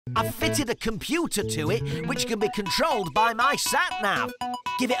I've fitted a computer to it, which can be controlled by my sat-nav.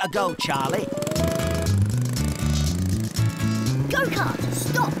 Give it a go, Charlie. Go-kart,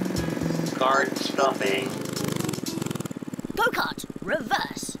 stop! Kart stopping. Go-kart,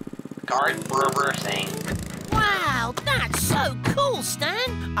 reverse. Kart reversing. Wow, that's so cool,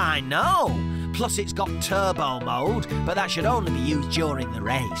 Stan. I know. Plus, it's got turbo mode, but that should only be used during the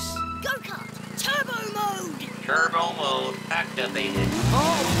race. Go-kart, turbo mode! Turbo mode activated.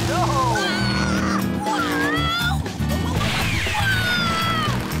 Oh, no!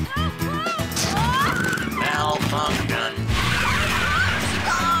 Malfunction.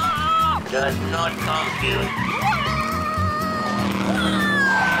 Does not compute.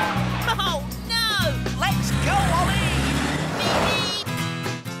 Oh, no! Let's go, Ollie!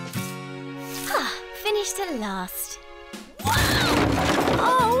 Finished at last.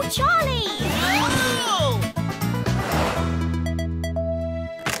 Oh, Charlie!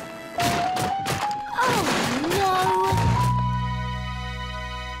 Oh, no!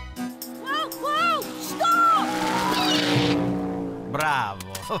 Whoa, whoa! Stop!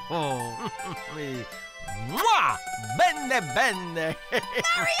 Bravo! Mwah! Bene, bene!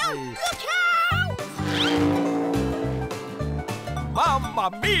 Mario, look out! Mamma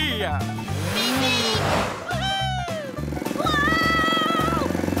mia!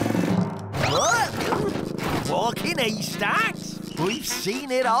 What? Walking haystacks? We've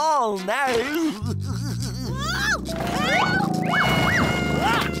seen it all now.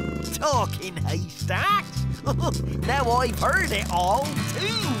 Talking haystacks? Now I've heard it all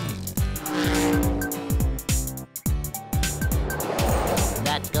too.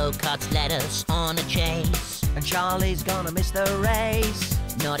 That go-kart's led us on a chase. And Charlie's gonna miss the race.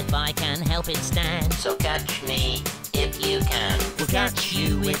 Not if I can help it, Stan. So catch me if you can. We'll catch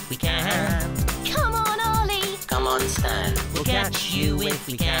you if we can. Come on, Ollie! Come on, Stan. We'll catch you if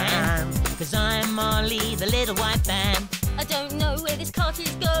we can. 'Cause I'm Olly the Little White Man. I don't know where this kart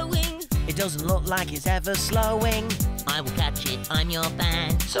is going. It doesn't look like it's ever slowing. I will catch it, I'm your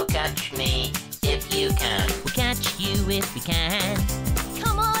fan. So catch me if you can. We'll catch you if we can.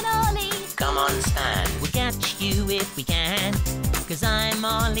 Come on, Ollie! Come on, Stan. We'll catch you if we can. 'Cause I'm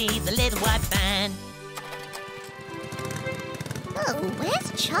Olly the Little White Man. Oh,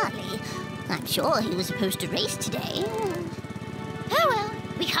 where's Charlie? I'm sure he was supposed to race today. Oh well,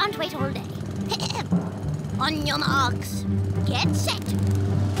 we can't wait all day. On your marks, get set,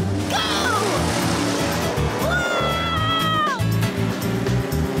 go! Wow!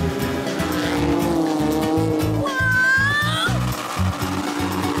 Wow!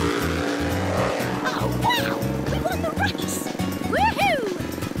 Oh wow, we won the race! Woohoo!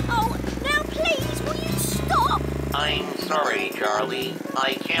 Oh, now please, will you stop? I'm sorry, Charlie.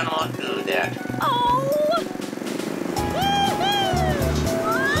 I cannot do that.